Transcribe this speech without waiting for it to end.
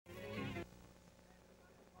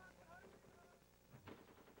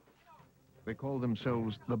They call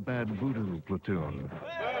themselves the Bad Voodoo Platoon.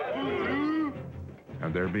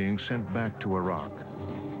 And they're being sent back to Iraq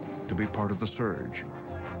to be part of the surge.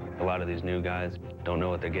 A lot of these new guys don't know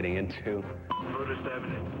what they're getting into.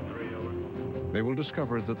 They will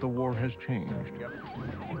discover that the war has changed.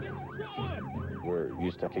 We're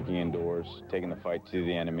used to kicking indoors, taking the fight to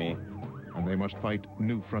the enemy. And they must fight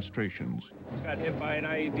new frustrations. Got hit by an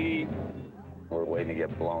IED. We're waiting to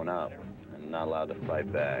get blown up and not allowed to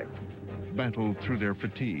fight back. Battle through their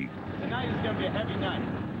fatigue. Tonight is going to be a heavy night.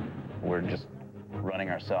 We're just running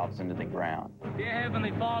ourselves into the ground. Dear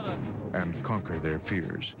Heavenly Father. And conquer their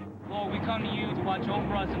fears. Lord, we come to you to watch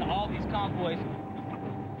over us in all these convoys.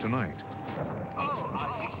 Tonight.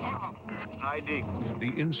 ID.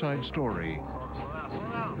 The inside story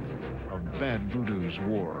of Bad Voodoo's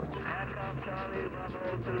war.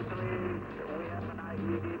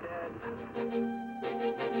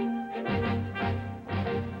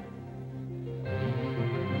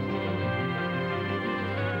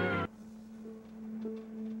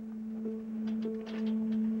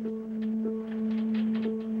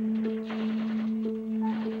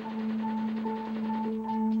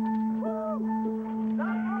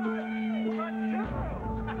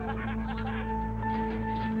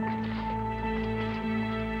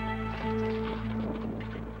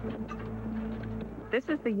 This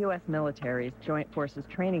is the U.S. military's Joint Forces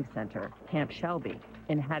Training Center, Camp Shelby,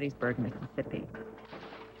 in Hattiesburg, Mississippi.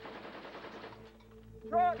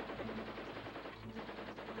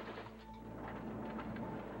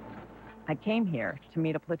 I came here to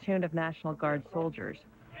meet a platoon of National Guard soldiers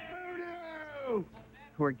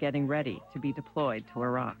who are getting ready to be deployed to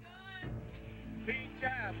Iraq.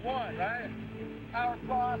 P-jab, 1, right? Power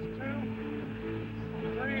cross, 2.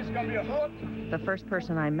 3 is going to be a hook. The first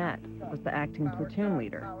person I met was the acting platoon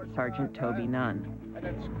leader, Sergeant Toby Nunn. And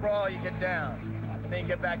then sprawl, you get down. And then you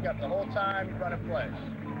get back up. The whole time you run in place.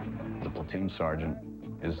 The platoon sergeant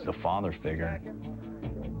is the father figure.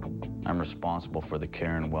 I'm responsible for the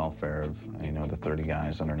care and welfare of, the 30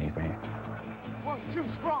 guys underneath me. 1, 2,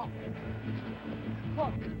 sprawl.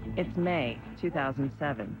 1. It's May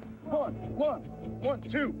 2007. 1,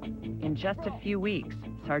 2. In just a few weeks,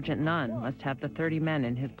 Sergeant Nunn must have the 30 men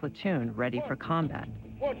in his platoon ready for combat.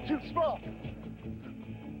 1, 2, sprawl.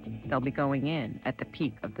 They'll be going in at the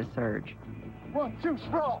peak of the surge. 1, 2,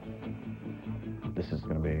 sprawl. This is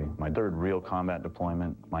going to be my 3rd real combat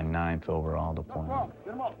deployment, my 9th overall deployment.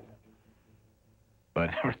 Get him up. But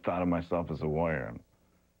I never thought of myself as a warrior. I'm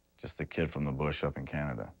just a kid from the bush up in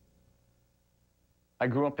Canada. I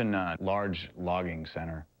grew up in a large logging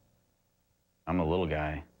center. I'm a little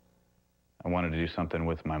guy. I wanted to do something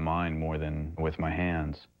with my mind more than with my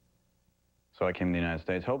hands. So I came to the United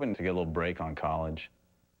States hoping to get a little break on college.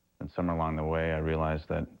 And somewhere along the way, I realized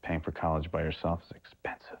that paying for college by yourself is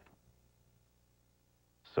expensive.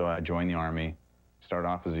 So I joined the Army, started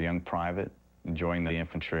off as a young private, joined the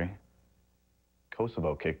infantry.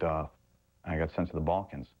 Kosovo kicked off. I got sent to the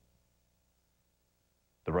Balkans.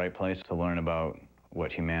 The right place to learn about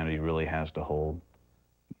what humanity really has to hold,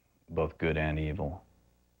 both good and evil.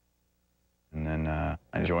 And then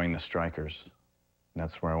I joined the Strikers.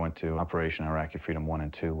 That's where I went to Operation Iraqi Freedom 1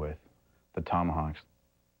 and 2 with the Tomahawks.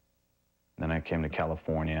 Then I came to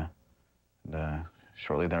California, and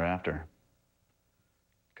shortly thereafter,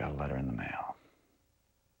 got a letter in the mail.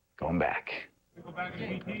 Going back.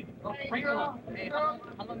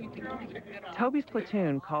 Toby's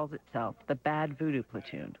platoon calls itself the Bad Voodoo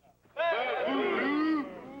Platoon.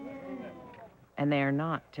 And they are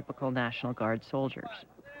not typical National Guard soldiers.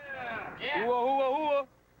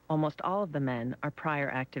 Almost all of the men are prior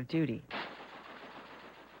active duty.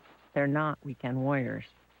 They're not weekend warriors.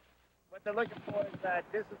 What they're looking for is that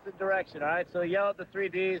distance and direction, all right? So yell at the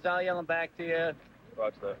 3Ds, I'll yell them back to you.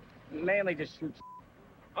 Watch that. Mainly just shoot.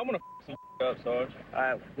 I'm gonna some up, Sarge. All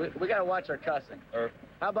right, we gotta watch our cussing.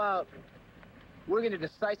 How about we're gonna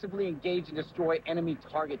decisively engage and destroy enemy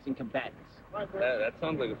targets and combatants? That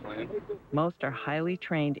sounds like a plan. Most are highly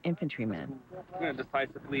trained infantrymen. We're gonna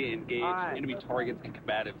decisively engage enemy targets and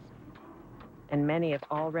combatives. And many have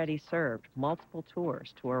already served multiple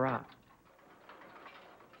tours to Iraq.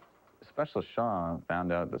 Specialist Shaw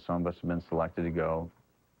found out that some of us had been selected to go.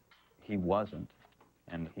 He wasn't.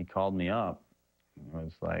 And he called me up. It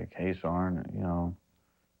was like, hey, Sarn,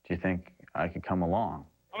 do you think I could come along?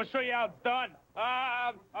 I'm gonna show you how it's done.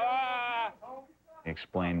 He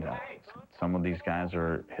explained that some of these guys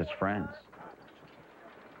are his friends.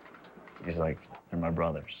 He's like, they're my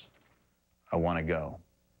brothers. I want to go.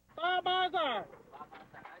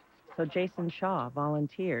 So Jason Shaw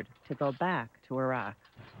volunteered to go back to Iraq.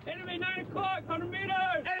 Enemy 9 o'clock, 100 meters!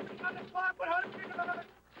 Enemy 9 o'clock, 100 meters!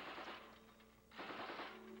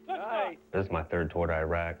 This is my third tour to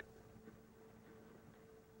Iraq.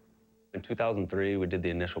 In 2003, we did the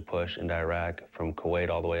initial push into Iraq from Kuwait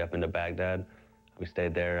all the way up into Baghdad. We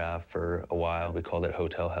stayed there for a while. We called it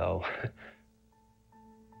Hotel Hell.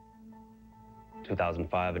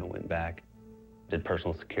 2005, and went back. Did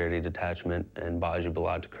personal security detachment in Baji,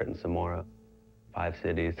 Balad, Tikrit, and Samora. 5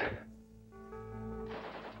 cities.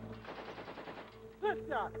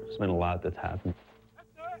 There's been a lot that's happened.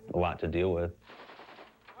 A lot to deal with.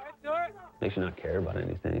 Makes you not care about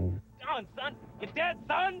anything. Down, son. You dead,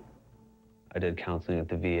 son? I did counseling at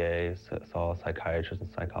the VA, saw a psychiatrist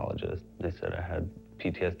and psychologist. They said I had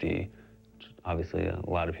PTSD, which obviously a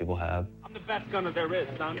lot of people have. I'm the best gunner there is,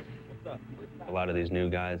 son. What's up? A lot of these new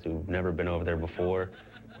guys who've never been over there before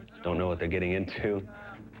don't know what they're getting into.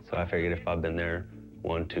 So I figured if I've been there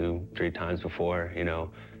 1, 2, 3 times before, you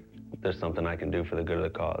know, there's something I can do for the good of the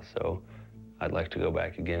cause. So I'd like to go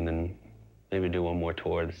back again and maybe do one more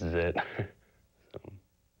tour. This is it. So.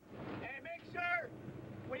 Hey, make sure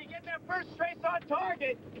when you get that first trace on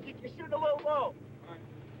target, you're shooting a little low.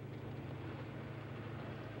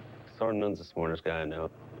 Sergeant Nunn's the smartest guy I know.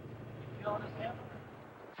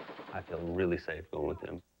 I feel really safe going with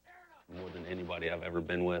him. More than anybody I've ever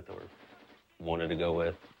been with or wanted to go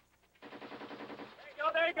with.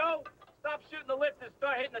 There you go. Stop shooting the lips and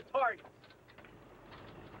start hitting the target.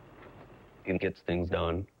 He gets things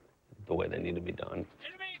done the way they need to be done.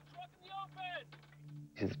 Enemy, truck in the open!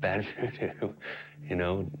 He's bad voodoo. You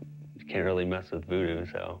know, you can't really mess with voodoo,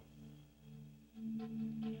 so.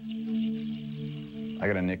 I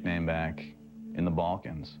got a nickname back in the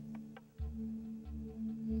Balkans.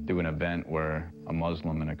 Do an event where a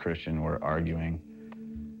Muslim and a Christian were arguing,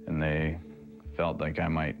 and they felt like I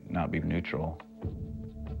might not be neutral.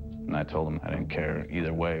 And I told them I didn't care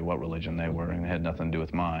either way what religion they were, and it had nothing to do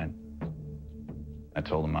with mine. I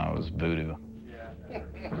told them I was voodoo.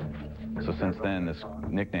 So since then, this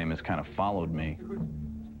nickname has kind of followed me.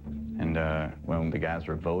 And when the guys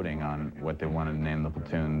were voting on what they wanted to name the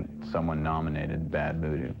platoon, someone nominated Bad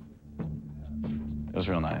Voodoo. It was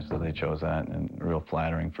real nice that they chose that, and real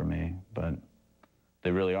flattering for me. But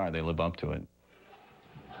they really are. They live up to it.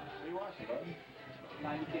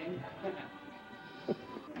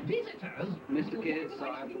 Visitors, Mr. Kidd, so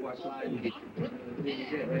I have to watch live.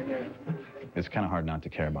 It's kind of hard not to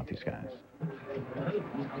care about these guys.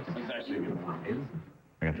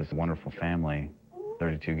 I got this wonderful family,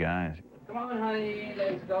 32 guys. Come on, honey,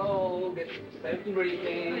 let's go. Get safety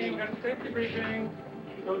briefing. Got a safety briefing.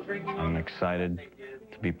 No drinking. I'm excited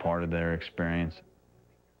to be part of their experience,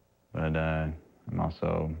 but I'm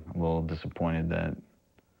also a little disappointed that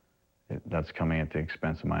that's coming at the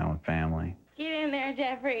expense of my own family. Get in there,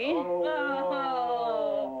 Jeffrey. Oh.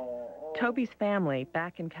 Toby's family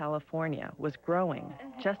back in California was growing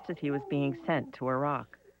just as he was being sent to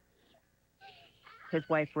Iraq. His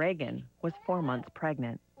wife, Reagan, was 4 months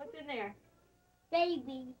pregnant. What's in there?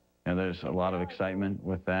 Baby. You know, there's a lot of excitement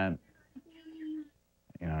with that.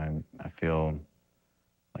 You know, I feel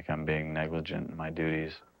like I'm being negligent in my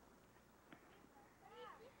duties.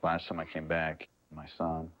 Last time I came back, my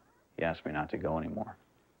son, he asked me not to go anymore.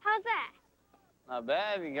 How's that? Not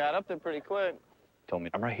bad. You got up there pretty quick. Told me,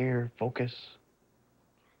 I'm right here, focus.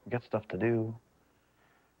 We got stuff to do.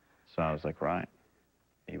 So I was like, right,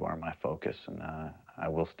 you are my focus, and I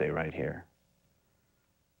will stay right here.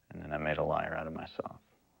 And then I made a liar out of myself.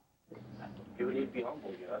 You need to be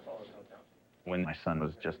humble, that's all it's about. When my son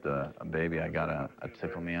was just a baby, I got a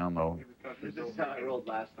tickle me elmo. This is how I rolled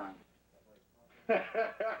last time.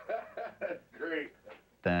 Great.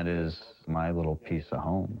 That is my little piece of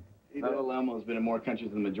home. That little Elmo's been in more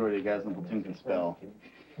countries than the majority of guys in the platoon can spell.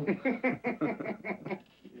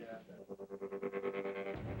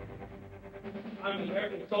 I'm an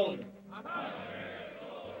American soldier. I'm a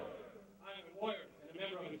warrior and a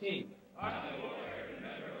member of a team.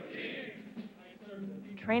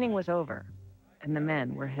 Training was over, and the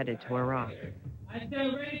men were headed to Iraq. I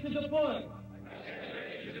stand ready to deploy.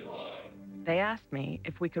 They asked me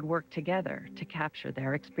if we could work together to capture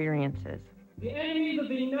their experiences. The enemies of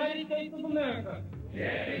the United States of America.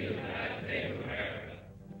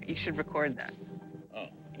 You should record that. Oh.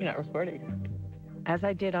 You're not recording. As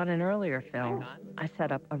I did on an earlier film, I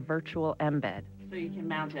set up a virtual embed. So you can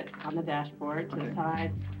mount it on the dashboard, to the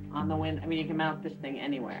side, on the window. I mean, you can mount this thing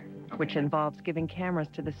anywhere. Which involves giving cameras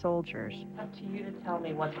to the soldiers. It's up to you to tell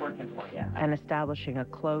me what's working for you. And establishing a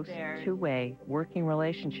close, two-way working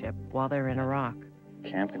relationship while they're in Iraq.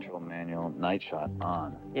 Camp control manual, night shot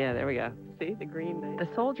on. Yeah, there we go. See, the green thing. The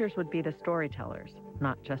soldiers would be the storytellers,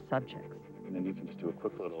 not just subjects. And then you can just do a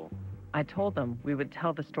quick little... I told them we would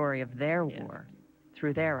tell the story of their war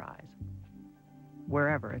through their eyes.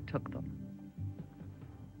 wherever it took them.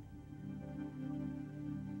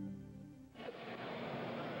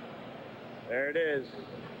 There it is.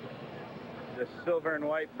 The silver and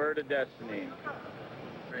white bird of destiny.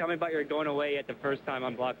 Tell me about your going away at the first time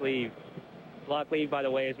on block leave. Block leave, by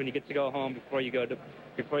the way, is when you get to go home before you go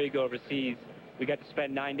overseas. We got to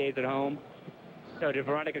spend 9 days at home. So did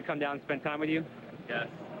Veronica come down and spend time with you? Yes,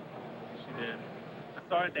 she did. I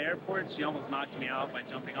saw her at the airport. She almost knocked me out by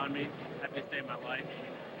jumping on me. Happiest day of my life.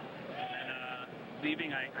 And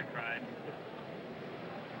leaving, I cried.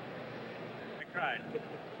 I cried.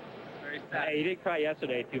 Very sad. Hey, you didn't cry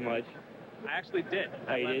yesterday too much. I actually did.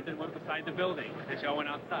 Oh, you did? And went beside the building because y'all went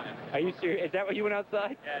outside. Are you serious? Is that what you went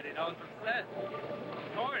outside? Yeah, dude, I was upset.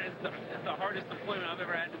 It's hard. It's the hardest deployment I've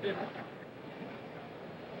ever had to do.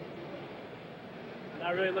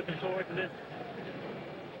 Not really looking forward to this.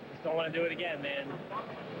 Just don't want to do it again, man.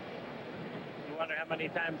 You wonder how many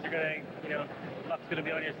times you're gonna, luck's gonna be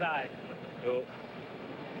on your side. Cool.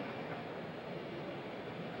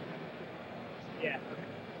 Yeah.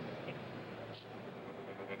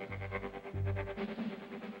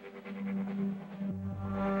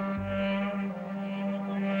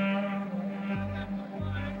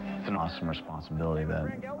 It's an awesome responsibility that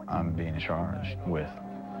I'm being charged with.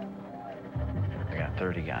 I got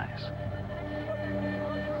 30 guys.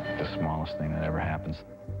 The smallest thing that ever happens,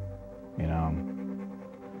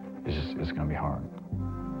 it's gonna be hard.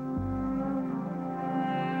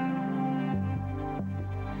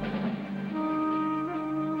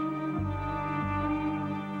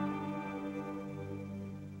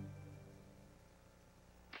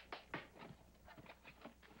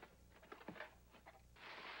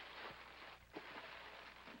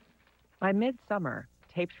 By midsummer,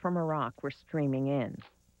 tapes from Iraq were streaming in.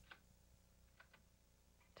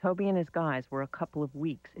 Toby and his guys were a couple of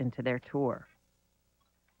weeks into their tour.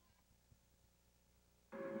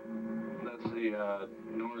 That's the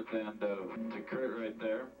north end of Tikrit right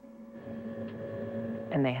there.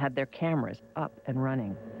 And they had their cameras up and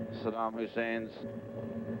running. Saddam Hussein's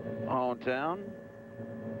hometown.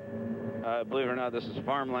 Believe it or not, this is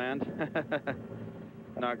farmland.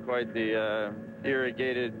 Not quite the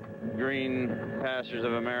irrigated green pastures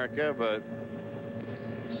of America, but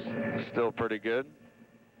still pretty good.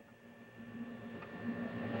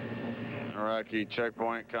 Iraqi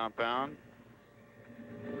checkpoint compound.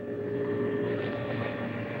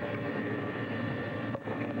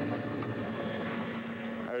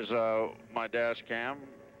 There's my dash cam,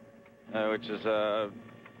 which is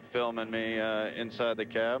filming me inside the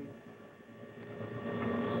cab.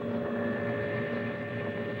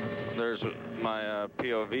 There's my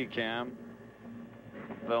POV cam,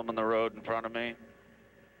 filming the road in front of me.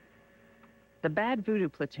 The Bad Voodoo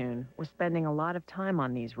Platoon was spending a lot of time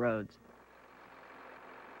on these roads.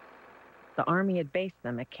 The Army had based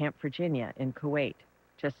them at Camp Virginia in Kuwait,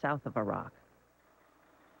 just south of Iraq,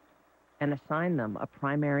 and assigned them a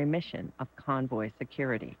primary mission of convoy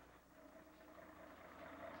security.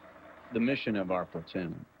 The mission of our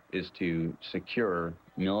platoon is to secure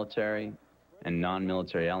military and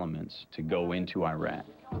non-military elements to go into Iraq.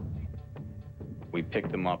 We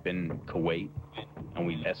pick them up in Kuwait, and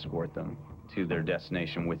we escort them to their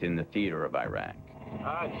destination within the theater of Iraq. All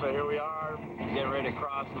right, so here we are, getting ready to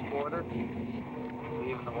cross the border,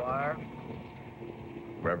 leaving the wire.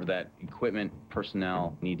 Wherever that equipment,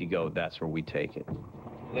 personnel need to go, that's where we take it.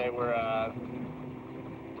 Today we're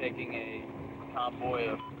taking a convoy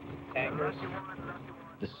of tankers.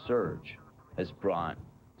 The surge has brought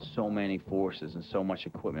so many forces and so much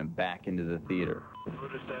equipment back into the theater.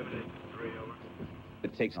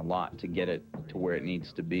 It takes a lot to get it to where it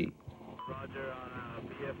needs to be. Roger, on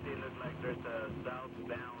BFD, looks like there's a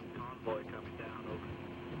southbound convoy coming down. Over.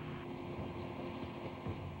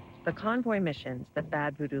 The convoy missions that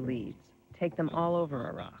Bad Voodoo leads take them all over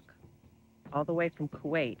Iraq, all the way from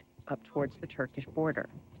Kuwait up towards the Turkish border.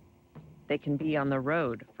 They can be on the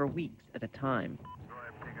road for weeks at a time.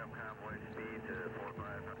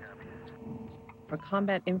 For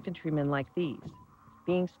combat infantrymen like these,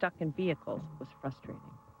 being stuck in vehicles was frustrating.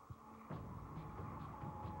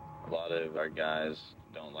 A lot of our guys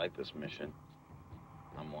don't like this mission.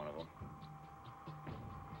 I'm one of them.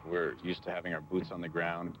 We're used to having our boots on the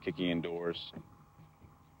ground, kicking indoors,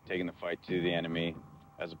 taking the fight to the enemy,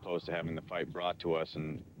 as opposed to having the fight brought to us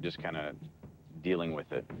and just kind of dealing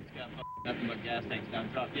with it. Nothing but gas tanks down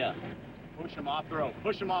top, yeah. Push them off the road.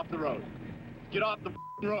 Push them off the road. Get off the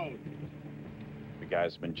road. The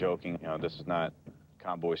guys have been joking, this is not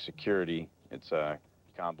convoy security, it's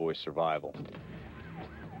convoy survival.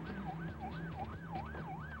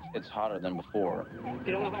 It's hotter than before.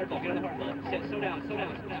 Get on the hard ball, get on the hard ball. Slow down, slow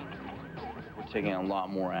down, slow down. We're taking a lot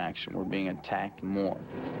more action. We're being attacked more.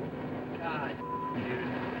 God,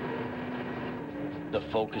 The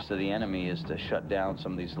focus of the enemy is to shut down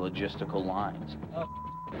some of these logistical lines. oh,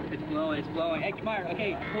 it's blowing, it's blowing. Hey, come here,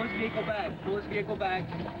 okay, pull his vehicle back, pull his vehicle back.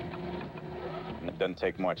 And it doesn't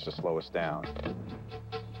take much to slow us down.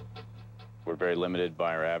 We're very limited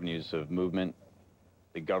by our avenues of movement.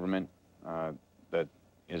 The government that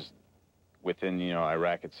is within,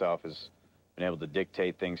 Iraq itself has been able to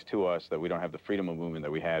dictate things to us that we don't have the freedom of movement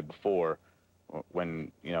that we had before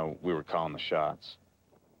when, we were calling the shots.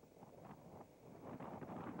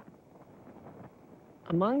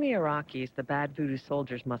 Among the Iraqis the Bad Voodoo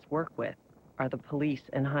soldiers must work with are the police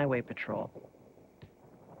and highway patrol.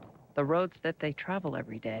 The roads that they travel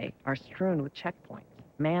every day are strewn with checkpoints,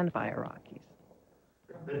 manned by Iraqis.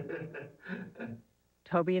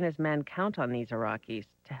 Toby and his men count on these Iraqis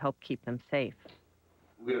to help keep them safe.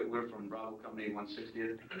 We're from Bravo Company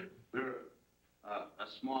 160th. We're a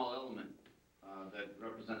small element that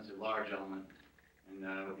represents a large element. And,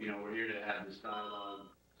 we're here to have this dialogue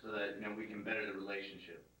so that, we can better the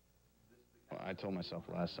relationship. Well, I told myself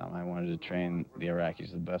last time I wanted to train the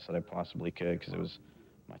Iraqis the best that I possibly could because it was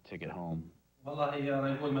my ticket home.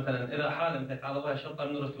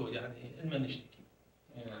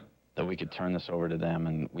 That we could turn this over to them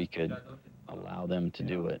and we could allow them to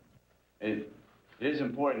do it. It is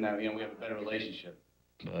important that, we have a better relationship.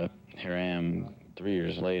 But here I am 3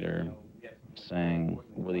 years later saying,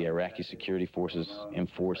 will the Iraqi security forces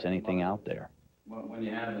enforce anything out there? When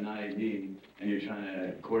you have an IED and you're trying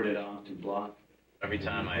to cord it off to block. Every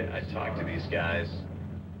time I talk to these guys,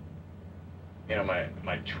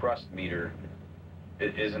 my trust meter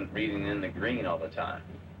isn't reading in the green all the time.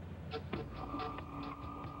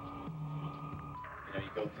 You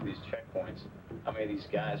go through these checkpoints, how many of these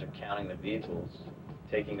guys are counting the vehicles,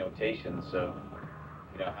 taking notations of,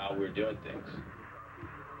 how we're doing things.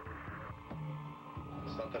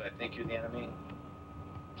 It's not that I think you're the enemy.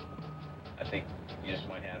 I think you just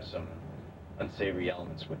might have some unsavory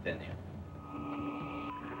elements within you.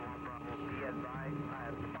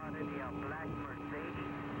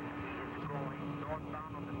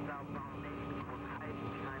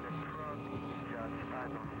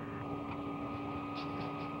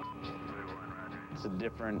 It's a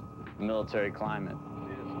different military climate.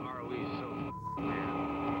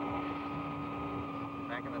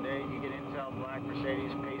 Back in the day, you get intel, black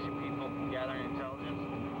Mercedes, pacing people, gathering intelligence.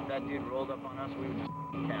 If that dude rolled up on us, we would just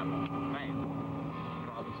cap him. Bam.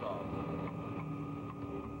 Problem solved.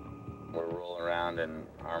 We're rolling around in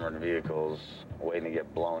armored vehicles, waiting to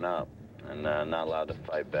get blown up, and not allowed to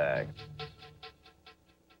fight back.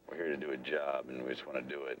 We're here to do a job, and we just want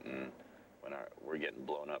to do it. And when we're getting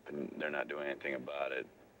blown up and they're not doing anything about it,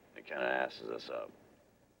 it kind of asses us up.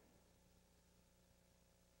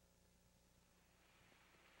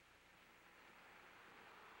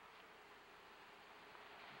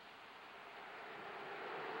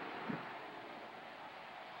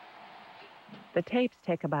 The tapes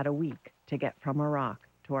take about a week to get from Iraq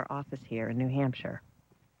to our office here in New Hampshire.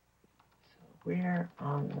 So we're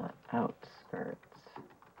on the outskirts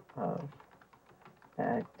of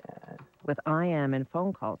Baghdad. With IM and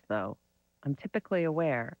phone calls, though, I'm typically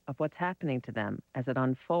aware of what's happening to them as it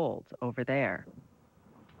unfolds over there.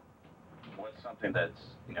 What's something that's,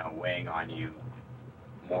 weighing on you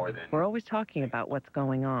more than... We're always talking about what's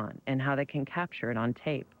going on and how they can capture it on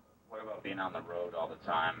tape. What about being on the road all the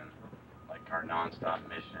time and, our nonstop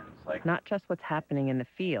missions? Not just what's happening in the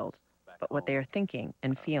field, but what they are thinking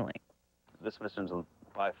and feeling. This mission's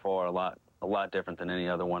by far a lot different than any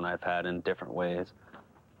other one I've had in different ways.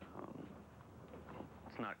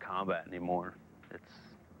 It's not combat anymore. It's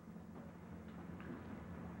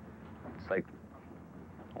like,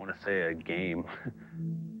 I want to say a game.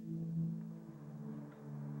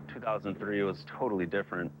 2003 was totally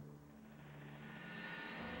different.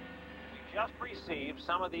 Just received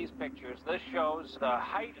some of these pictures. This shows the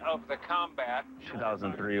height of the combat.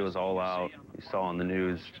 2003 was all out. You saw on the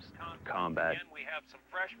news, combat. Again, we have some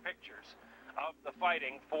fresh pictures of the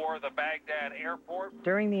fighting for the Baghdad airport.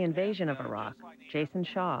 During the invasion of Iraq, Jason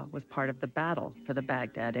Shaw was part of the battle for the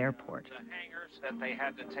Baghdad airport. The hangars that they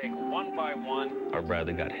had to take one by one. Our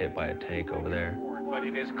Bradley got hit by a tank over there. But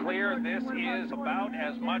it is clear this is about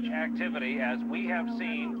as much activity as we have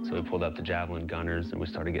seen. So we pulled out the javelin gunners and we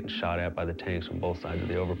started getting shot at by the tanks from both sides of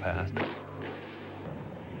the overpass.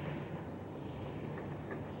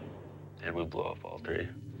 And we blew up all three.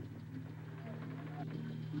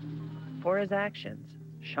 For his actions,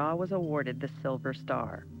 Shaw was awarded the Silver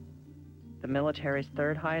Star, the military's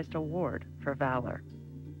third highest award for valor.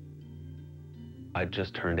 I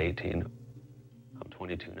just turned 18. I'm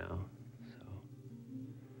 22 now, so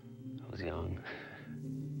was young.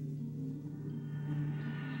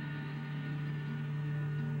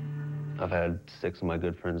 I've had 6 of my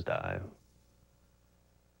good friends die.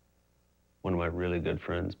 One of my really good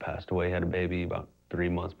friends passed away, had a baby about 3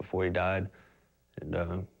 months before he died, and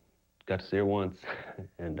got to see her once.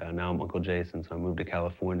 And now I'm Uncle Jason, so I moved to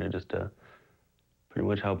California just to pretty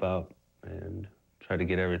much help out and try to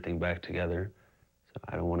get everything back together. So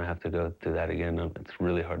I don't want to have to go through that again. It's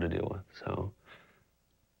really hard to deal with, so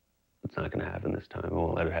it's not going to happen this time. I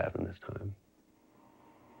won't let it happen this time.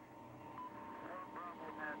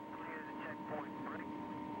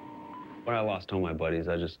 When I lost all my buddies,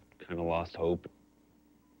 I just kind of lost hope.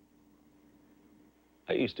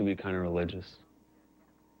 I used to be kind of religious.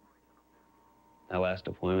 That last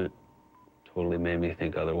deployment totally made me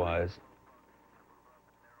think otherwise.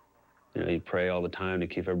 You know, you pray all the time to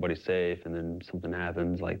keep everybody safe, and then something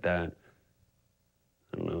happens like that.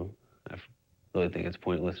 I don't know. I really think it's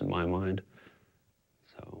pointless in my mind.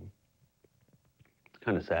 So, it's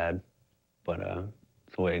kind of sad, but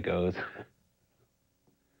it's the way it goes.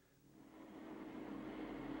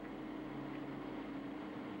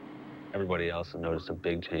 Everybody else has noticed a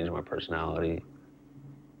big change in my personality.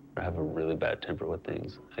 I have a really bad temper with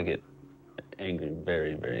things. I get angry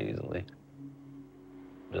very, very easily.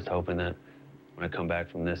 I'm just hoping that when I come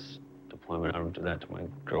back from this deployment, I don't do that to my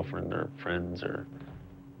girlfriend or friends or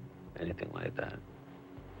anything like that.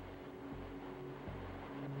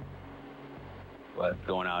 But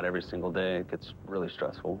going out every single day, it gets really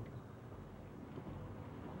stressful.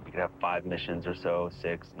 You could have 5 missions or so,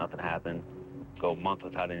 6, nothing happened. Go a month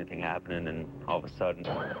without anything happening, and all of a sudden...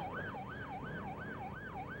 Hey,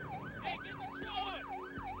 get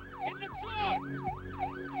the truck!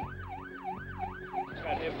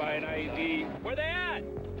 Got hit by an IED. Where they at?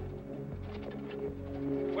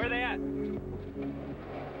 Where they at?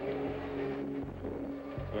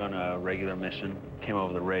 We're on a regular mission. Came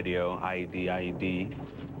over the radio, IED.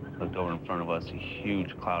 Looked over in front of us, a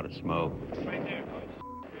huge cloud of smoke. Right there.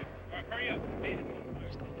 Hurry up.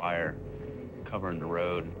 Just the fire covering the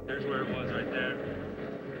road. There's where it was right there.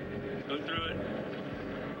 Go through it.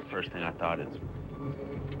 First thing I thought is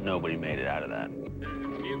nobody made it out of that.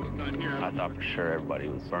 The vehicle's not here. I thought for sure everybody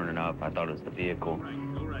was burning up. I thought it was the vehicle.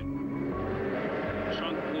 Go right. The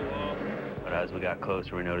trunk blew off. But as we got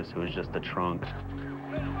closer, we noticed it was just the trunk.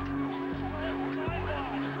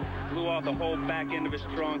 Blew off the whole back end of his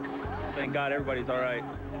trunk. Thank God everybody's all right.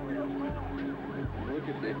 Look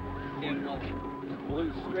at this.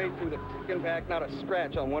 Blew straight through the impact, not a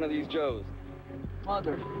scratch on one of these Joes.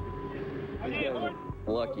 Mother. These guys are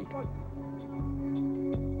lucky.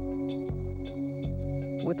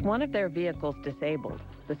 With one of their vehicles disabled,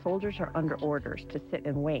 the soldiers are under orders to sit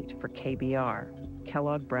and wait for KBR,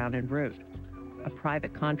 Kellogg Brown and Root, a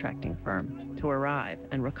private contracting firm, to arrive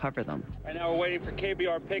and recover them. Right now we're waiting for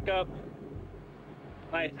KBR pickup.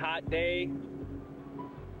 Nice hot day.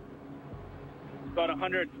 It's about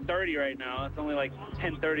 130 right now. It's only like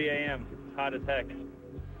 10:30 a.m. It's hot as heck.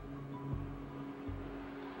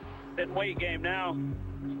 Sit and wait game now.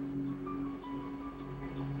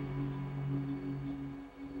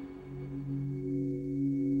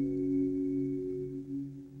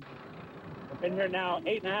 We've been here now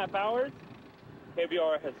 8.5 hours.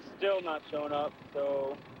 KBR has still not shown up,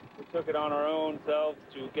 so we took it on our own selves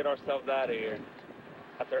to get ourselves out of here.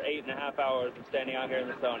 After 8.5 hours of standing out here in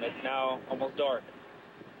the sun, it's now almost dark.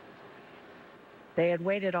 They had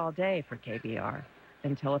waited all day for KBR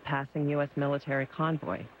until a passing U.S. military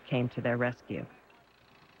convoy came to their rescue.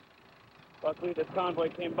 Luckily, this convoy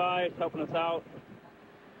came by, it's helping us out.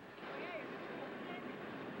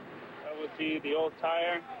 I will see the old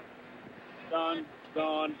tire. Done,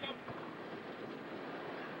 gone.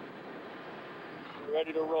 We're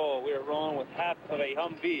ready to roll. We are rolling with half of a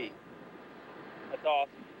Humvee. That's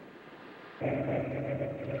awesome.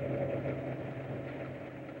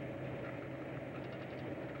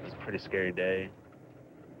 It's a pretty scary day.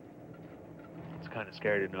 It's kind of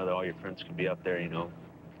scary to know that all your friends could be up there, you know,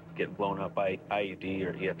 getting blown up by IED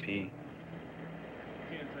or EFP. I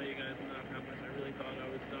can't tell you guys enough how much I really thought I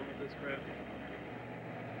was done with this crap.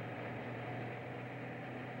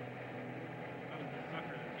 I was the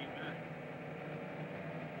sucker that came back.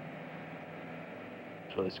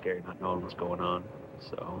 It's really scary not knowing what's going on.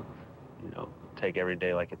 So, you know, take every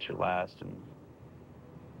day like it's your last and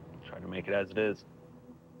try to make it as it is.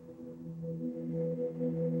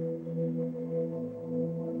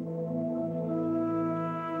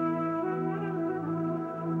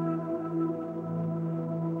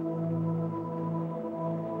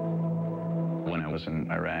 When I was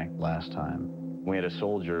in Iraq last time, we had a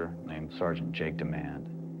soldier named Sergeant Demand.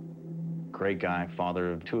 great guy,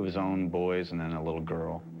 father of 2 of his own boys and then a little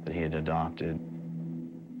girl that he had adopted.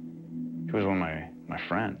 He was one of my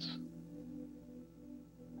friends.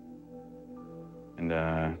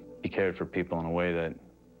 And he cared for people in a way that,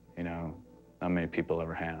 you know, not many people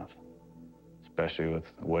ever have, especially with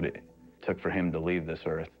what it took for him to leave this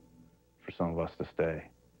earth, for some of us to stay.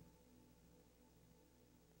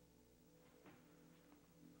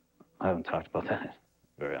 I haven't talked about that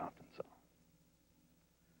very often, so.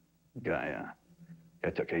 Guy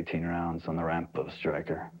took 18 rounds on the ramp of a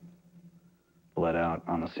striker, bled out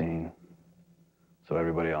on the scene so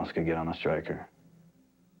everybody else could get on a striker.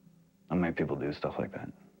 Not many people do stuff like that.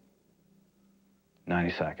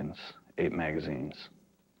 90 seconds, 8 magazines.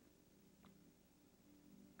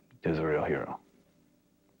 Dude's a real hero.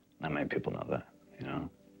 Not many people know that, you know?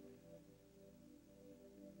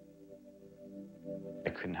 I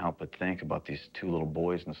couldn't help but think about these 2 little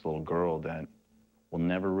boys and this little girl that will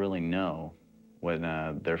never really know what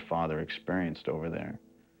their father experienced over there.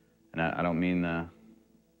 And I don't mean the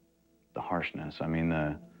harshness, I mean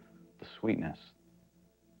the sweetness.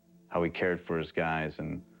 How he cared for his guys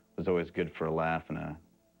and was always good for a laugh and a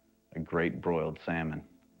great broiled salmon.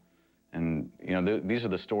 And, you know, these are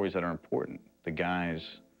the stories that are important. The guys,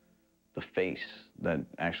 the face that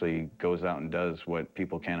actually goes out and does what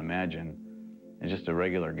people can't imagine is just a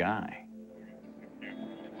regular guy.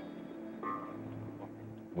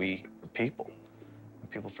 We are people.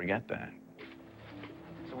 People forget that.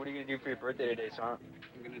 So what are you going to do for your birthday today, Sergeant?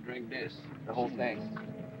 I'm going to drink this, the whole thing.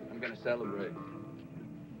 I'm going to celebrate.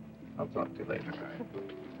 I'll talk to you later.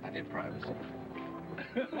 I need privacy.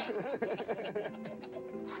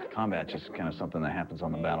 Combat's just kind of something that happens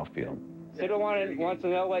on the battlefield. Siddle wants to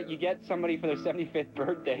know what you get somebody for their 75th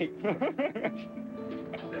birthday.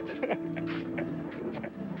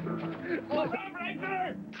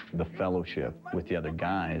 The fellowship with the other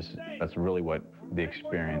guys, that's really what the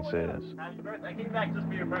experience is. Happy birthday. I came back just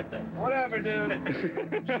for your birthday. Whatever, dude.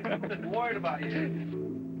 I'm worried about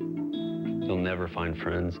you. You'll never find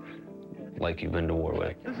friends like you've been to war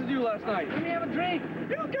with. This is you last night. Let me have a drink.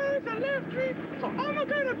 You guys are left me, so I'm not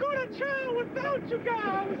gonna go to jail without you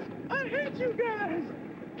guys. I hate you guys.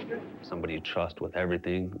 Somebody you trust with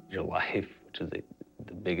everything, your life, which is the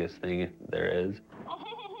biggest thing there is.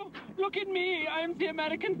 Oh, look at me. I'm the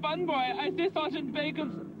American fun boy. I say Sergeant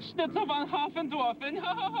Bacon's Schnitzer von Hafendorfen.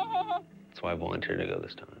 That's why I volunteered to go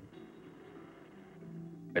this time.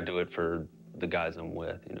 I do it for the guys I'm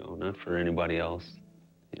with, you know, not for anybody else,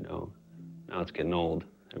 you know. Now it's getting old.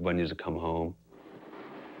 Everybody needs to come home.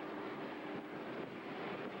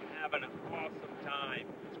 Having an awesome time.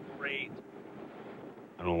 It's great.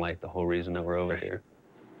 I don't like the whole reason that we're over here.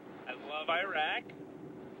 I love Iraq.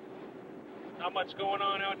 Not much going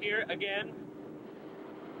on out here. Again,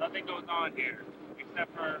 nothing goes on here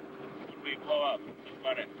except for when we blow up. That's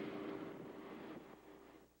about it.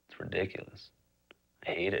 It's ridiculous.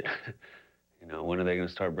 I hate it. You know, when are they going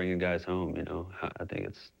to start bringing guys home, you know? I think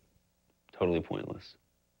it's totally pointless.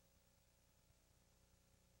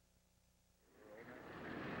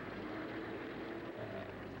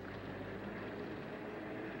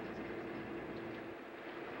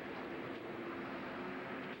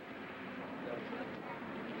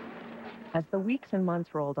 As the weeks and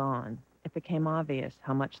months rolled on, it became obvious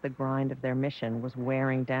how much the grind of their mission was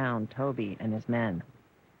wearing down Toby and his men.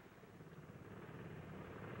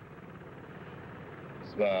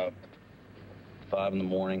 It's about 5 in the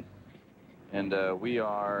morning, and we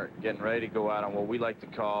are getting ready to go out on what we like to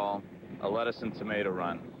call a lettuce and tomato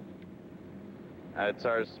run. It's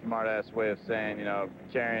our smart-ass way of saying, you know,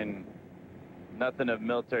 carrying nothing of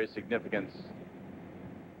military significance.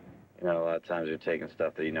 You know, a lot of times you're taking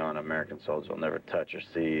stuff that you know an American soldier will never touch or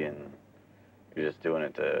see, and you're just doing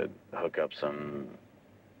it to hook up some,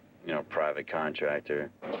 you know, private contractor.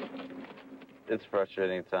 It's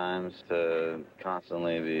frustrating at times to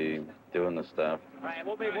constantly be doing the stuff. All right,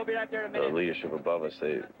 we'll be right there in a minute. The leadership above us,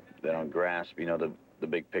 they don't grasp, you know, the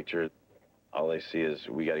big picture. All they see is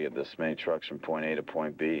we got to get this many trucks from point A to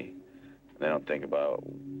point B. They don't think about,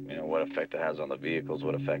 you know, what effect it has on the vehicles,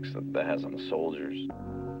 what effects that has on the soldiers.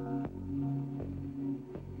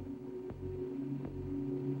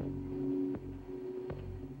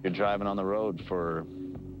 You're driving on the road for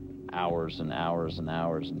hours and hours and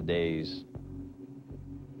hours and days.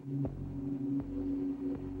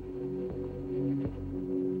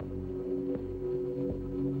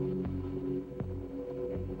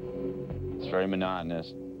 It's very monotonous.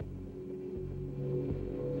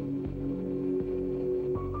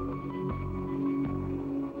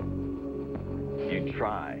 You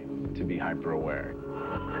try to be hyper-aware.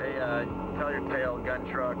 Hey, tell your tail gun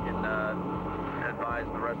truck and advise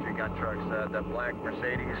advise the rest of your gun trucks that black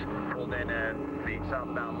Mercedes pulled in the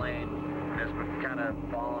southbound lane and has been kind of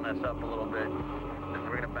following us up a little bit. And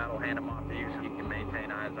we're going to battle hand them off to you so you can maintain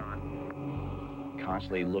eyes on.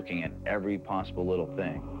 Constantly looking at every possible little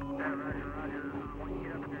thing.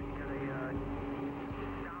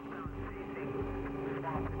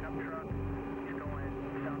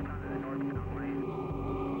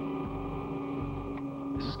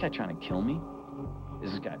 Is this guy trying to kill me?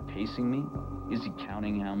 Is this guy pacing me? Is he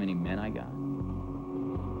counting how many men I got?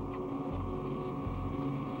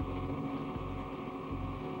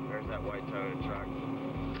 There's that white Toyota truck.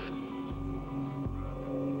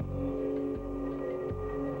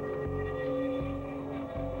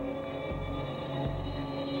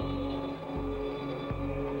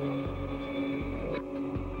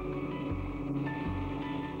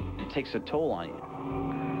 It takes a toll on you.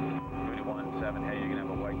 21-7, hey, you're gonna have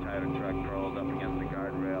a white Toyota truck curled up against the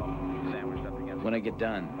guardrail, sandwiched up against. When I get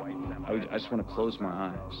done, I just want to close my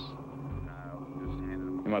eyes.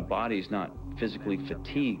 And my body's not physically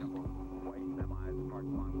fatigued,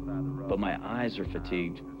 but my eyes are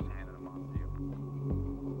fatigued.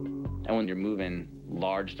 And when you're moving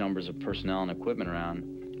large numbers of personnel and equipment around,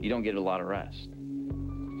 you don't get a lot of rest.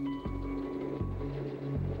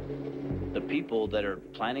 The people that are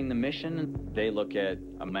planning the mission, they look at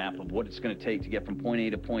a map of what it's going to take to get from point A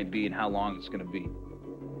to point B and how long it's going to be.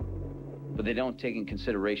 But they don't take in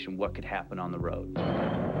consideration what could happen on the road.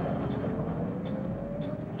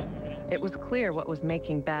 It was clear what was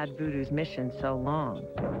making Bad Voodoo's mission so long.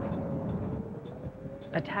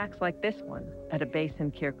 Attacks like this one at a base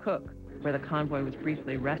in Kirkuk, where the convoy was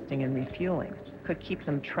briefly resting and refueling, could keep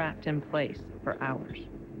them trapped in place for hours.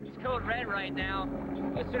 It's code red right now.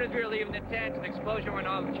 As soon as we were leaving the tent, an explosion went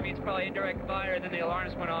off, which means probably indirect fire, and then the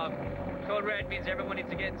alarms went off. Code red means everyone needs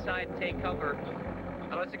to get inside and take cover.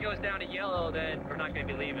 Unless it goes down to yellow, then we're not going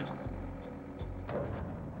to be leaving.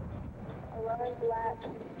 Alarm black.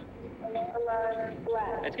 Alarm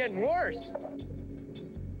black. It's getting worse.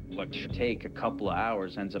 What should take a couple of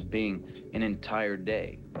hours ends up being an entire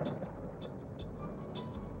day.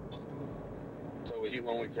 So we eat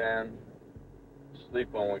when we can,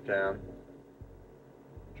 sleep when we can,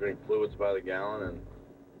 drink fluids by the gallon, and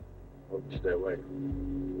hope to stay awake.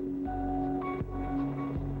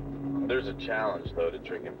 There's a challenge, though, to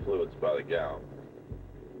drinking fluids by the gallon.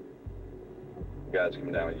 Guys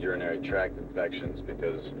come down with urinary tract infections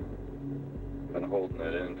because they've been holding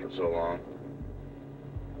it in for so long.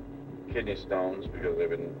 Kidney stones because they've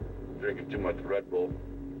been drinking too much Red Bull.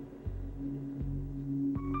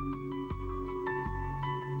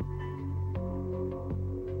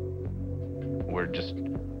 We're just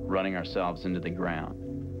running ourselves into the ground.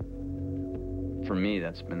 For me,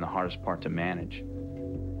 that's been the hardest part to manage.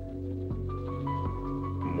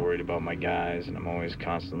 I'm worried about my guys, and I'm always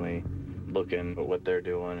constantly looking at what they're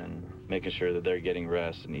doing and making sure that they're getting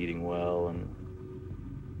rest and eating well. And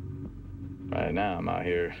right now, I'm out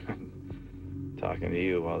here talking to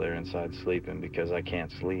you while they're inside sleeping because I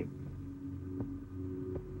can't sleep.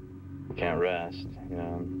 Can't rest, you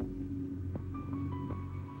know.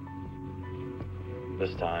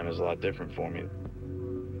 This time is a lot different for me.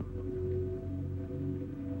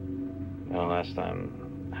 You know, last time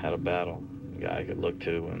I had a battle, a guy I could look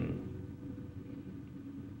to and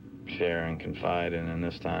share and confide in, and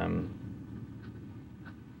this time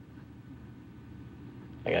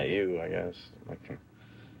I got you, I guess,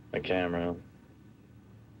 my camera.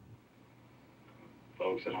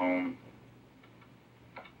 Folks at home,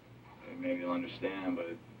 maybe you'll understand,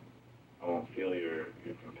 but I won't feel your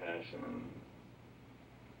compassion and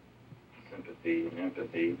sympathy and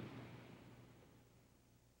empathy.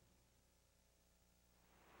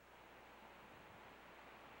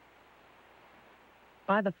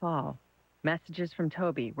 By the fall, messages from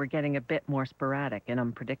Toby were getting a bit more sporadic and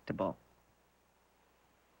unpredictable.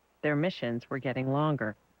 Their missions were getting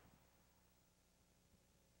longer.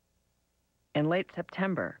 In late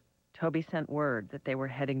September, Toby sent word that they were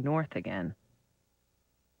heading north again.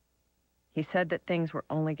 He said that things were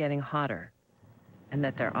only getting hotter and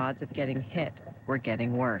that their odds of getting hit were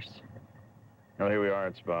getting worse. Well, here we are.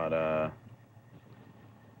 It's about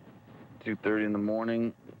 2:30 in the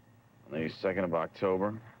morning, the 2nd of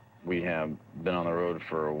October. We have been on the road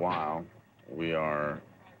for a while. We are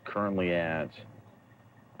currently at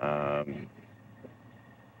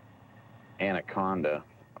Anaconda,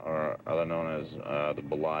 or other known as the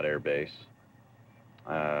Balad Air Base.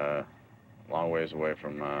 Long ways away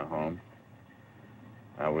from home.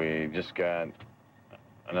 We just got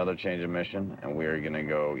another change of mission, and we are going to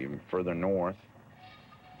go even further north.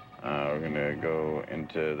 We're going to go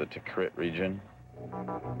into the Tikrit region.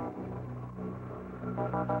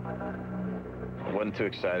 I wasn't too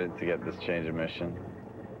excited to get this change of mission.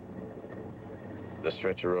 The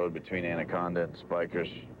stretch of road between Anaconda and Spikers,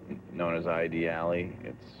 known as ID Alley,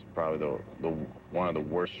 it's probably one of the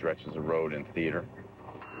worst stretches of road in theater.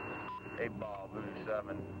 8-ball, Voodoo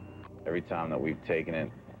 7. Every time that we've taken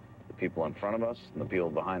it, the people in front of us and the people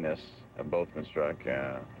behind us have both been struck,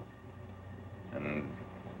 and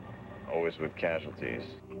always with casualties.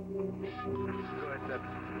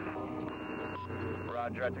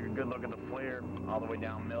 Roger, I took a good look at the flare all the way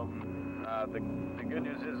down Milton. The good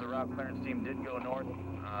news is the route clearance team did go north.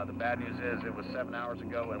 The bad news is it was 7 hours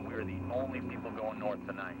ago, and we were the only people going north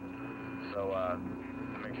tonight. So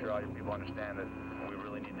make sure all your people understand that we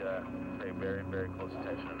really need to pay very, very close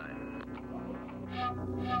attention tonight.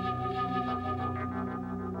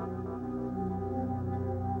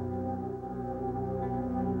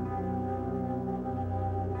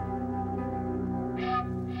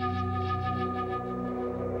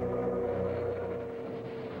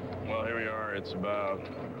 Well, here we are. It's about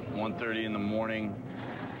 1:30 in the morning.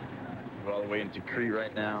 We're all the way into Crete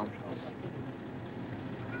right now.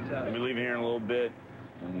 We'll be leaving here in a little bit,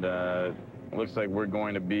 and it looks like we're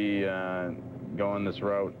going to be going this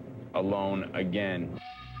route alone again.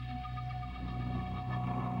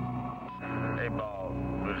 8-ball,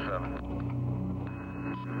 Blue 7.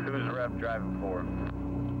 Who's Rev driving for?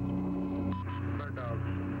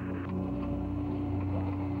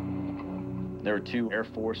 There were 2 Air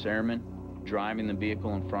Force airmen driving the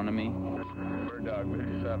vehicle in front of me. Bird Dog,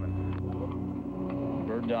 Voodoo 7.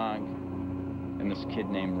 Bird Dog and this kid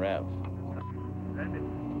named Rev.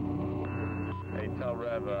 Hey, tell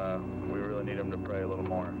Rev we really need him to pray a little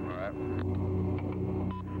more, all right?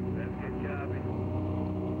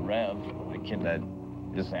 Rev, the kid that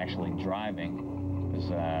is actually driving, is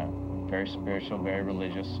very spiritual, very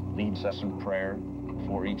religious, leads us in prayer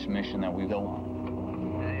for each mission that we go on.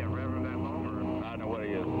 Hey, Reverend that Homer, I don't know what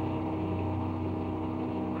he is.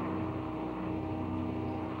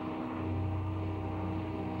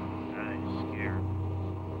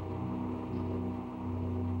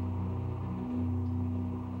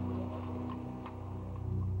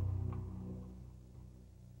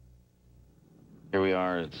 Here we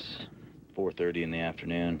are, it's 4:30 in the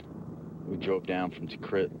afternoon. We drove down from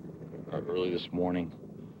Tikrit early this morning.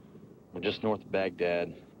 We're just north of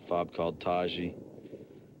Baghdad, a fob called Taji.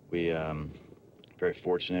 We, very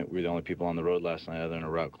fortunate, we were the only people on the road last night other than a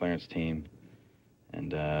route clearance team.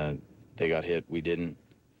 And they got hit, we didn't.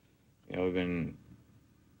 You know, we've been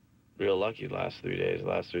real lucky the last 3 days. The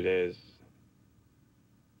last 3 days,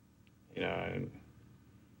 you know, I'm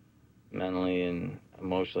mentally and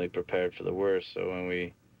emotionally prepared for the worst. So when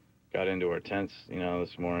we got into our tents, you know,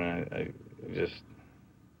 this morning, I just,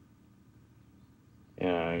 you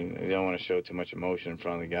know, I don't want to show too much emotion in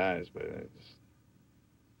front of the guys, but I just,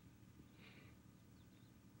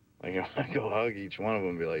 like, I go hug each one of them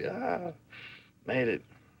and be like, ah, made it,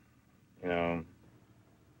 you know.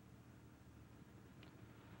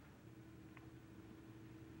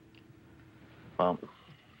 Well,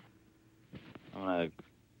 I'm gonna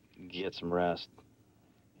get some rest.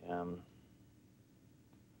 I'm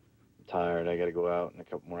tired. I gotta go out in a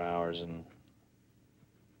couple more hours, and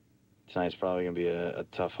tonight's probably gonna be a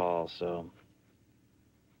tough haul, so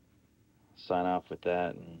sign off with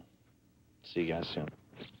that and see you guys soon.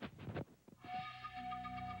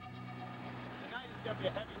 Tonight is gonna be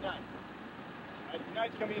a heavy night.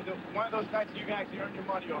 Tonight's gonna be one of those nights that you can actually earn your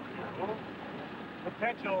money off here.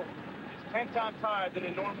 Potential is 10 times higher than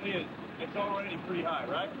it normally is. It's already pretty high,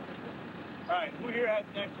 right? All right, who here has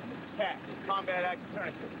an extra CAT, combat action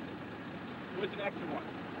tourniquet? Who has an extra one?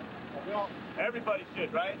 Well, everybody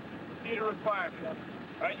should, right? Theater requirement.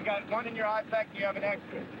 All right, you got one in your eye pack, you have an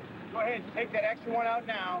extra. Go ahead and take that extra one out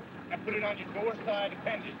now and put it on your door side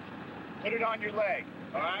appendage. Put it on your leg,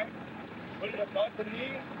 all right? Put it above the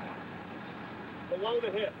knee, below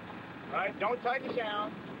the hip, all right? Don't tighten it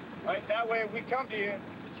down, all right? That way, if we come to you,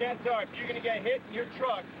 the chances are, if you're gonna get hit in your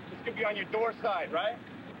truck, it's gonna be on your door side, right?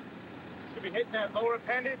 It's gonna be hitting that lower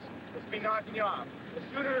appendage, it's gonna be knocking you off. The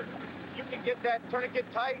sooner you can get that tourniquet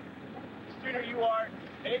tight, the sooner you are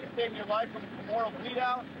A, saving your life from femoral bleed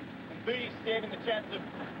out, and B, saving the chance of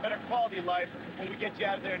better quality of life when we get you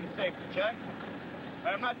out of there in the safety, check?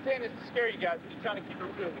 Right, I'm not saying this to scare you guys, I'm just trying to keep it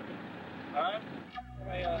real with you. All right? All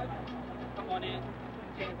right, come on in.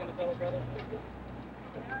 James and the fellow brother.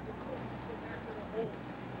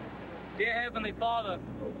 Dear Heavenly Father,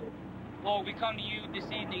 Lord, we come to you this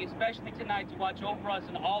evening, especially tonight, to watch over us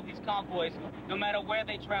in all these convoys, no matter where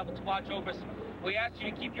they travel, to watch over us. We ask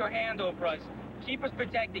you to keep your hand over us. Keep us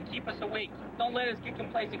protected. Keep us awake. Don't let us get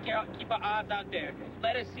complacent. Keep our eyes out there.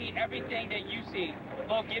 Let us see everything that you see.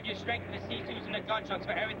 Lord, give you strength to the C2s and the gun trucks,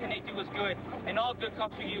 for everything they do is good. And all good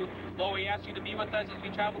comes from you. Lord, we ask you to be with us as we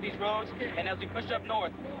travel these roads and as we push up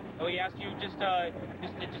north. Lord, we ask you just to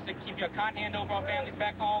keep your kind hand over our families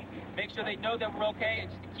back home. Make sure they know that we're okay, and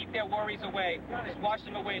just to keep their worries away. Just wash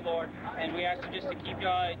them away, Lord. And we ask you just to keep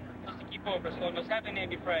over us, Lord. In most heavenly name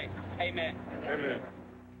we pray. Amen. Amen.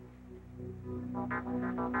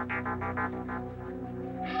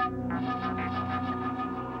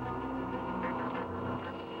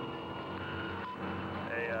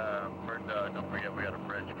 Hey, Bird, don't forget we got a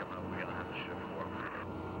bridge coming up. We gotta have the ship for.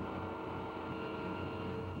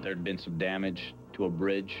 There'd been some damage to a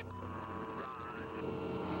bridge.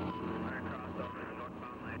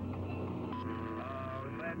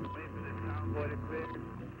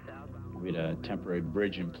 We had a temporary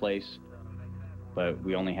bridge in place, but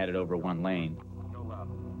we only had it over one lane.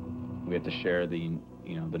 We had to share the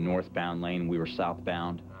northbound lane. We were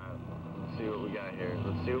southbound. Let's see what we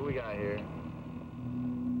got here.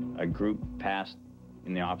 A group passed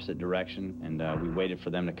in the opposite direction, and we waited for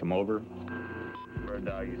them to come over. Bird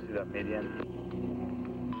dog, you see that median?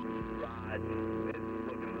 Rod, it's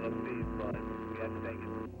looking a little steep, but we have to take it.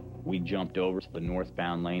 We jumped over to the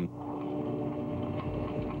northbound lane.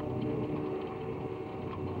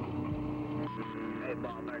 Hey,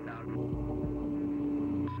 ball, bird dog.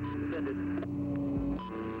 Send it.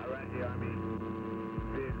 I ran the Army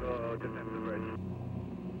vehicle just after the bridge.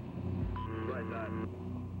 Right side.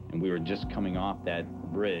 And we were just coming off that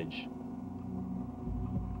bridge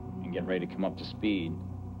and getting ready to come up to speed.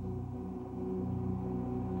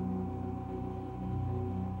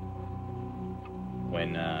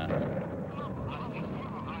 When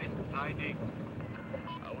ID.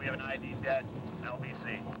 We have an ID dead.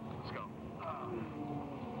 LBC. Let's go.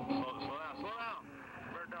 Slow down.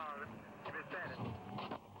 Bird dog, give me a standing.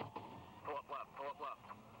 Pull up left.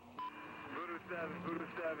 Voodoo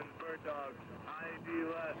 7, Bird dog. ID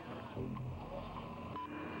left.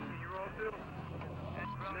 Can you roll too?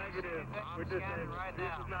 Negative. We're just right now.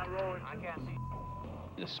 This is not rolling. I can't see.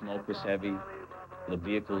 the smoke was heavy, the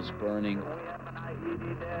vehicle was burning. We have an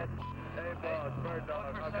IED dead. Hey, boss, Bird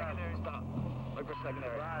dog. Look for secondary. Stop. Look for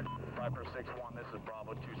secondary. Viper 6-1, this is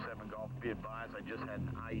Bravo 27 Golf. Be advised, I just had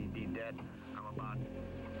an IED dead. I'm about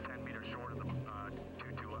 10 meters short of the 3-2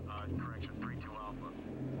 Alpha.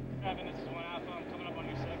 7, this is 1 Alpha. I'm coming up on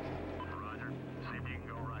your 6. Roger. See if you can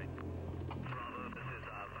go right. Bravo, this is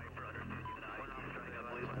Viper. Understood. You and I. 1 Alpha trying to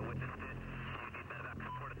believe I witnessed it. You need medevac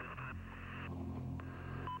support at this time.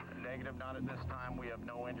 Negative, not at this time. We have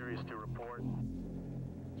no injuries to report.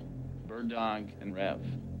 Bird Dog and Rev,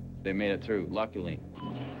 they made it through, luckily.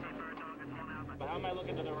 But how am I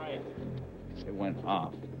looking to the right? It went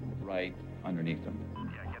off right underneath them.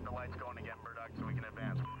 Yeah, get the lights going again, Bird Dog, so we can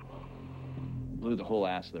advance. Blew the whole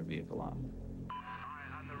ass of their vehicle off.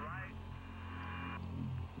 Alright, on the right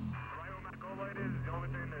where my goal light is the only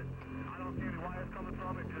thing that I don't see any wires coming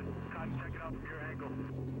from. It just kind of check it out from your angle.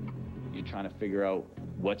 You're trying to figure out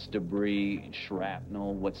what's debris,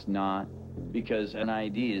 shrapnel, what's not, because an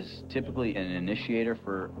ID is typically an initiator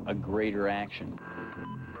for a greater action.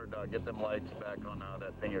 Bird Dog, get them lights back on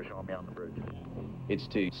that thing you're showing me on the bridge. It's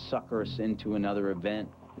to sucker us into another event.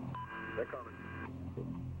 They're coming.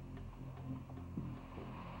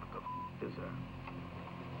 What the is that?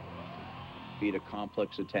 Be it a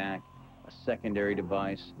complex attack, a secondary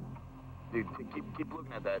device. Dude, keep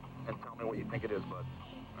looking at that and tell me what you think it is, bud.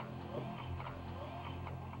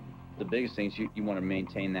 The biggest thing is you want to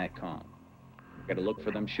maintain that calm. I've got to look for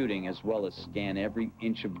them shooting as well as scan every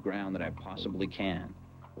inch of ground that I possibly can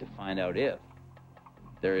to find out if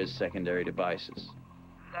there is secondary devices.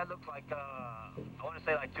 That looks like, I want to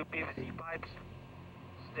say like 2 PVC pipes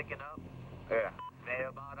sticking up. Yeah. They're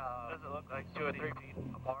about, does it look like 2 or 3 feet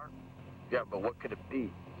apart? Yeah, but what could it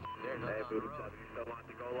be? Hey, Voodoo 7, you still want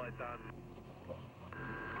the go lights on?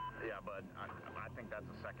 Yeah, but I think that's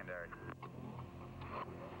a secondary.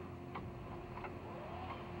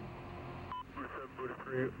 Voodoo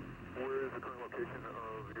 3, where is the current location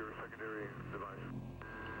of your secondary device?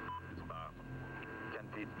 It's about 10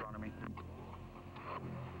 feet in front of me.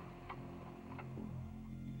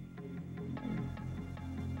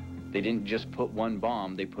 They didn't just put one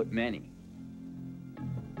bomb, they put many.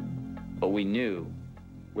 But we knew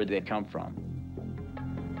where they'd come from.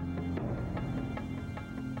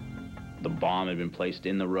 The bomb had been placed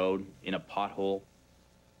in the road, in a pothole,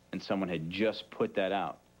 and someone had just put that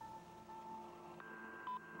out.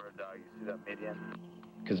 Bird Dog, you see that median?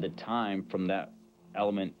 Because the time from that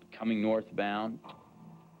element coming northbound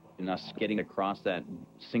And us getting across that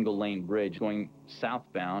single-lane bridge going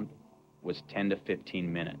southbound was 10 to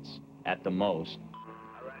 15 minutes at the most.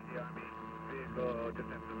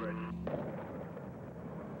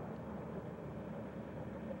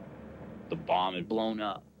 The bomb had blown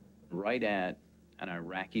up right at an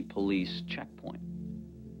Iraqi police checkpoint,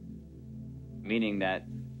 meaning that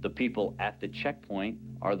the people at the checkpoint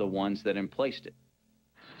are the ones that emplaced it.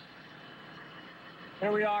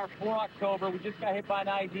 Here we are, 4 October. We just got hit by an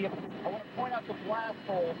ID. I want to point out the blast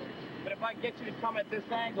hole, but if I get you to come at this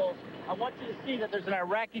angle, I want you to see that there's an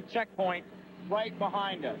Iraqi checkpoint right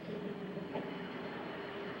behind us.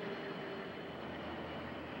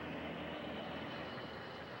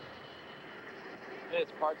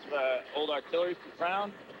 It's parts of an old artillery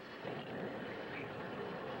ground.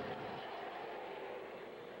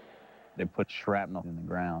 They put shrapnel in the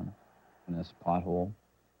ground in this pothole.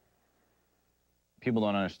 People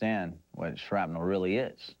don't understand what shrapnel really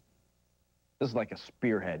is. This is like a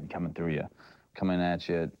spearhead coming through you, coming at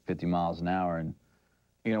you at 50 miles an hour. And,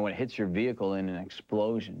 you know, when it hits your vehicle in an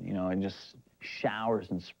explosion, you know, it just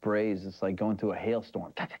showers and sprays. It's like going through a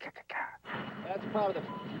hailstorm. That's probably the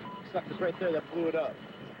suckers right there that blew it up.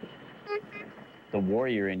 The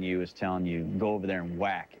warrior in you is telling you, go over there and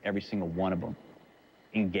whack every single one of them.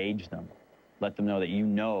 Engage them. Let them know that you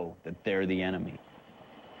know that they're the enemy.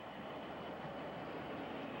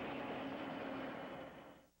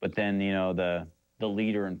 But then, you know, the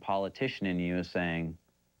leader and politician in you is saying,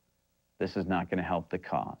 this is not going to help the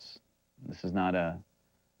cause. This is not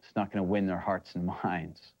it's not going to win their hearts and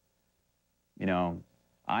minds. You know,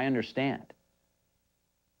 I understand.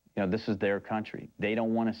 You know, this is their country. They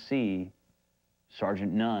don't want to see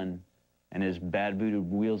Sergeant Nunn and his Bad Voodoo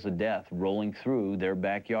wheels of death rolling through their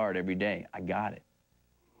backyard every day. I got it.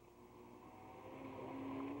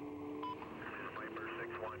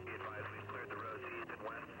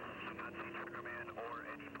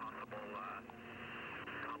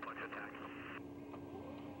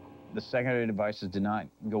 The secondary devices did not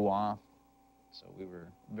go off, so we were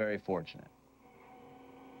very fortunate.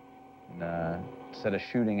 And, instead of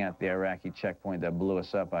shooting at the Iraqi checkpoint that blew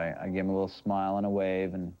us up, I gave them a little smile and a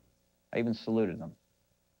wave, and I even saluted them,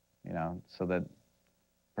 you know, so that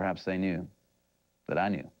perhaps they knew that I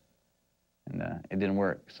knew. And it didn't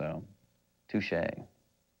work, so touche. I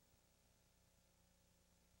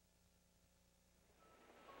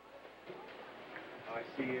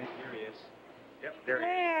see you. Here he is. Yep, there he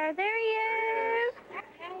is. There he is.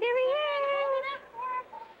 There he is.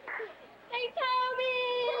 Hey, Toby!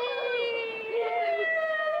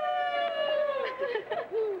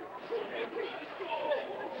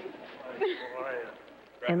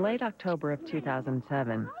 In late October of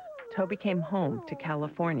 2007, Toby came home to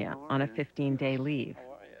California on a 15-day leave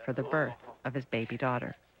for the birth of his baby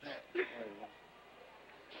daughter.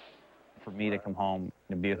 For me to come home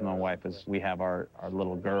to be with my wife as we have our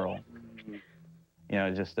little girl, you know,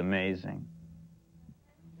 it's just amazing.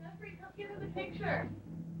 Give him a picture.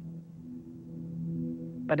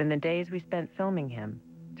 But in the days we spent filming him,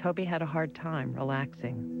 Toby had a hard time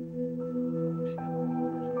relaxing.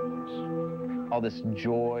 All this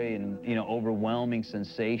joy and, you know, overwhelming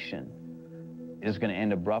sensation is going to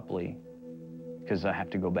end abruptly because I have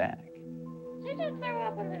to go back. She just throw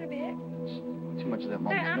up a little bit. Too much of that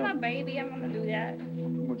Hey, I'm a baby. I'm going to do that.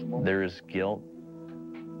 There is guilt.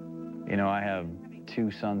 You know, I have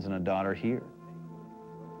 2 sons and a daughter here.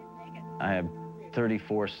 I have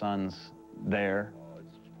 34 sons there.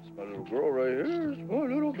 It's my little girl right here. It's my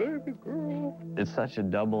little baby girl. It's such a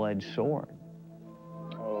double-edged sword.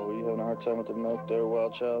 Oh, you having a hard time with the milk there,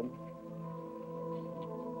 wild child?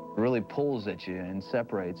 It really pulls at you and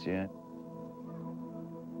separates you.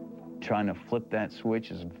 Trying to flip that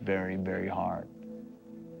switch is very, very hard.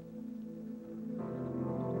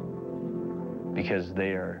 Because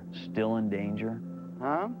they are still in danger.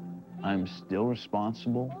 Huh? I'm still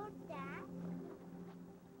responsible.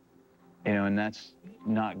 You know, and that's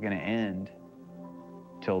not going to end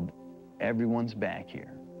till everyone's back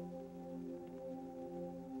here.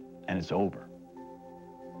 And it's over.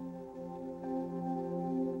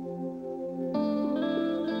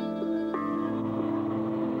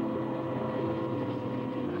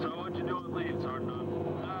 So what'd you do with leave, Sergeant?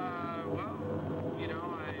 Well, you know,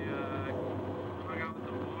 I hung out with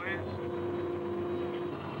the boys.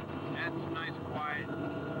 Had some nice,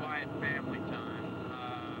 quiet family time.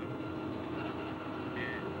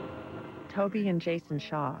 Toby and Jason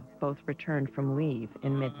Shaw both returned from leave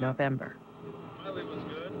in mid-November. My leave was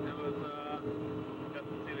good. It was, got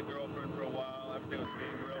to see the girlfriend for a while. Everything was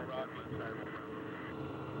getting real rocky.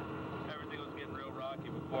 Everything was getting real rocky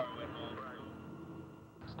before I went home.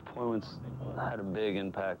 Deployments had a big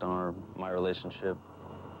impact on my relationship.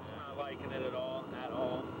 Not liking it at all,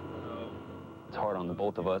 So. It's hard on the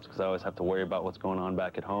both of us because I always have to worry about what's going on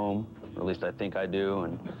back at home, or at least I think I do,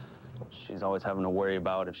 and she's always having to worry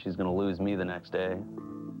about if she's going to lose me the next day.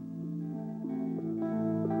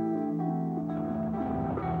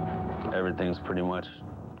 Everything's pretty much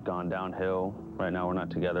gone downhill. Right now we're not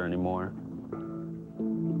together anymore.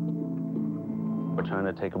 We're trying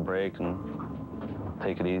to take a break and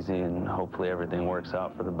take it easy, and hopefully everything works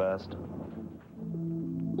out for the best.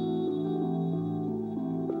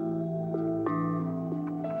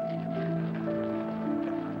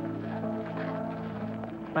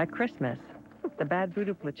 By Christmas, the Bad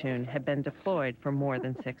Voodoo Platoon had been deployed for more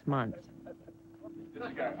than 6 months. All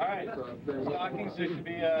right, stockings, there should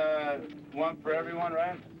be one for everyone,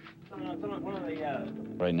 right?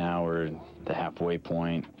 Right now, we're at the halfway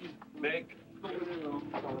point. Big.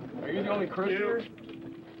 Are you the only crew here?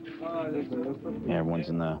 Yeah, everyone's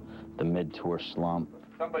in the mid-tour slump.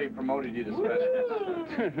 Somebody promoted you to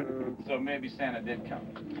special. So maybe Santa did come.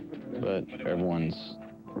 But everyone's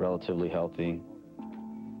relatively healthy.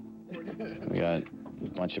 We got a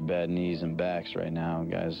bunch of bad knees and backs right now.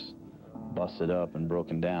 Guys busted up and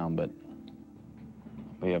broken down, but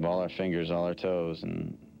we have all our fingers, all our toes,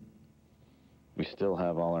 and we still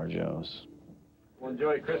have all our Joes. Well,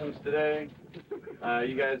 enjoy Christmas today.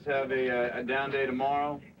 You guys have a down day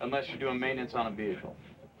tomorrow, unless you're doing maintenance on a vehicle.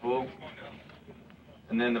 Cool?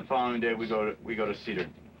 And then the following day we go to Cedar.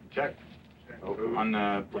 Check. On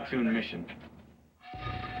the platoon mission.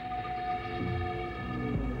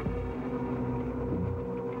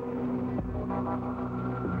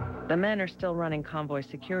 The men are still running convoy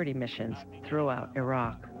security missions throughout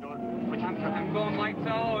Iraq. I'm going lights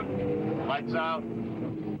out. Lights out.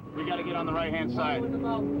 We got to get on the right-hand side. 3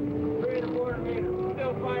 to 4 meters.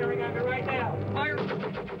 Still firing on me right now. Fire!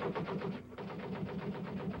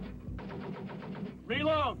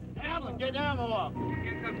 Reload! Hamlin, get ammo up!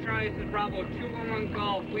 Income Charlie, this is Bravo 211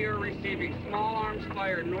 Golf. We are receiving small arms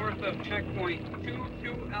fire north of checkpoint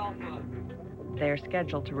 22 Alpha. They are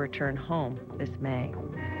scheduled to return home this May.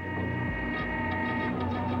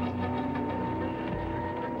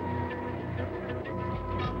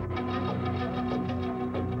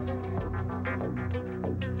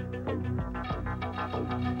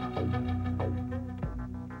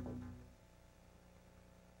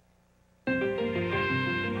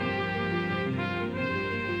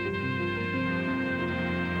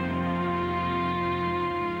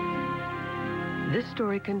 This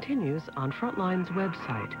story continues on Frontline's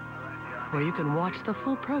website, where you can watch the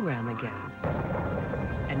full program again.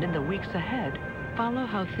 And in the weeks ahead, follow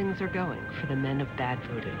how things are going for the men of Bad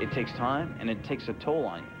Voodoo. It takes time, and it takes a toll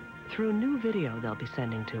on you. Through new video they'll be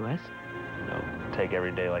sending to us. You know, take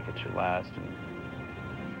every day like it's your last, and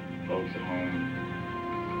folks at home,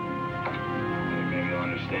 maybe they'll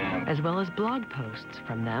understand. As well as blog posts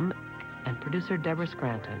from them and producer Deborah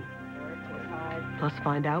Scranton. Plus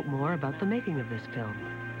find out more about the making of this film.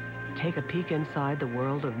 Take a peek inside the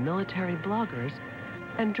world of military bloggers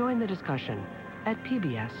and join the discussion at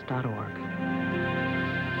pbs.org.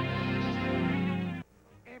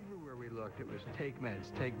 Everywhere we looked, it was take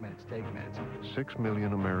meds, take meds, take meds. 6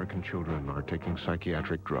 million American children are taking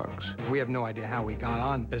psychiatric drugs, We have no idea how he got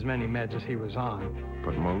on as many meds as he was on.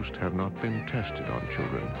 but most have not been tested on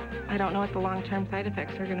children. I don't know what the long-term side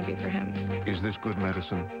effects are going to be for him. Is this good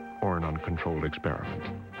medicine or an uncontrolled experiment?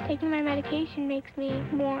 Taking my medication makes me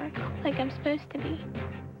more like I'm supposed to be.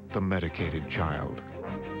 The medicated child.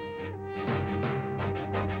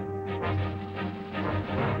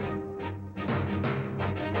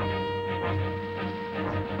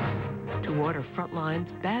 To order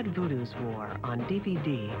Frontline's Bad Voodoo's War on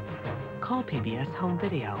DVD, call PBS Home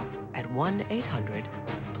Video at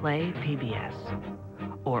 1-800-PLAY-PBS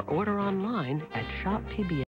or order online at shoppbs.